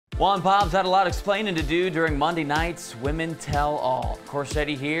Juan Pablo's had a lot of explaining to do during Monday night's Women Tell All.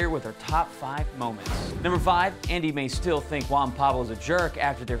 Corsetti here with her top 5 moments. Number 5, Andi may still think Juan Pablo's a jerk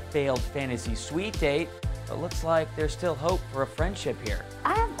after their failed fantasy suite date, but looks like there's still hope for a friendship here.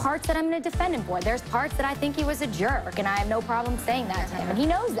 I have parts that I'm going to defend him for. There's parts that I think he was a jerk, and I have no problem saying that to him, and he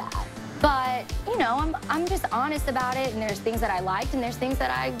knows that. But, you know, I'm just honest about it, and there's things that I liked, and there's things that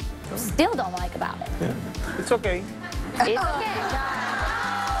I still don't like about it. Yeah. It's okay. It's okay.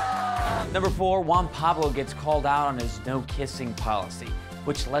 Number 4, Juan Pablo gets called out on his no kissing policy,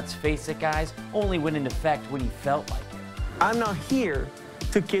 which, let's face it, guys, only went into effect when he felt like it. I'm not here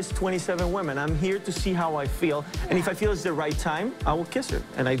to kiss 27 women. I'm here to see how I feel, and if I feel it's the right time, I will kiss her,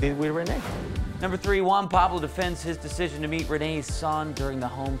 and I did with Renee. Number 3, Juan Pablo defends his decision to meet Renee's son during the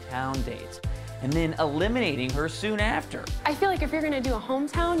hometown dates, and then eliminating her soon after. I feel like if you're going to do a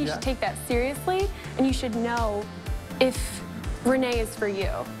hometown, you should take that seriously, and you should know if Renee is for you.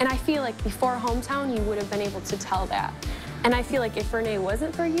 And I feel like before hometown, you would have been able to tell that. And I feel like if Renee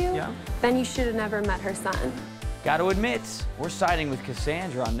wasn't for you, then you should have never met her son. Got to admit, we're siding with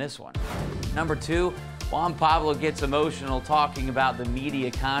Cassandra on this one. Number 2, Juan Pablo gets emotional talking about the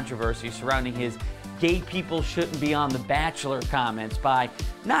media controversy surrounding his gay people shouldn't be on The Bachelor comments by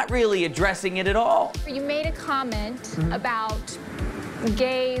not really addressing it at all. You made a comment about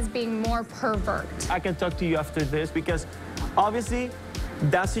gays being more pervert. I can talk to you after this because obviously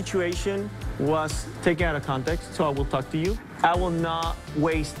that situation was taken out of context, so I will talk to you. I will not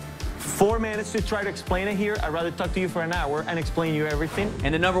waste 4 minutes to try to explain it here. I'd rather talk to you for an hour and explain you everything.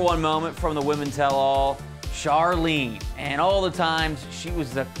 And the number 1 moment from the Women Tell All, Sharleen. And all the times, she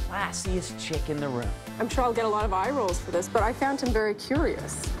was the classiest chick in the room. I'm sure I'll get a lot of eye rolls for this, but I found him very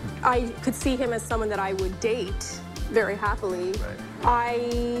curious. I could see him as someone that I would date very happily. Right.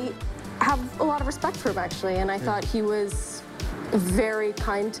 I have a lot of respect for him, actually, and I thought he was very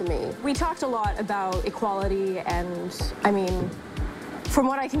kind to me. We talked a lot about equality, and, I mean, from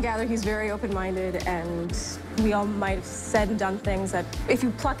what I can gather, he's very open-minded, and we all might have said and done things that, if you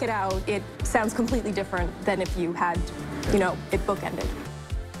pluck it out, it sounds completely different than if you had, you know, it bookended.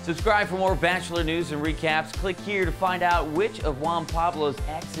 Subscribe for more Bachelor news and recaps. Click here to find out which of Juan Pablo's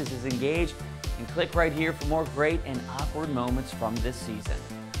exes is engaged, and click right here for more great and awkward moments from this season.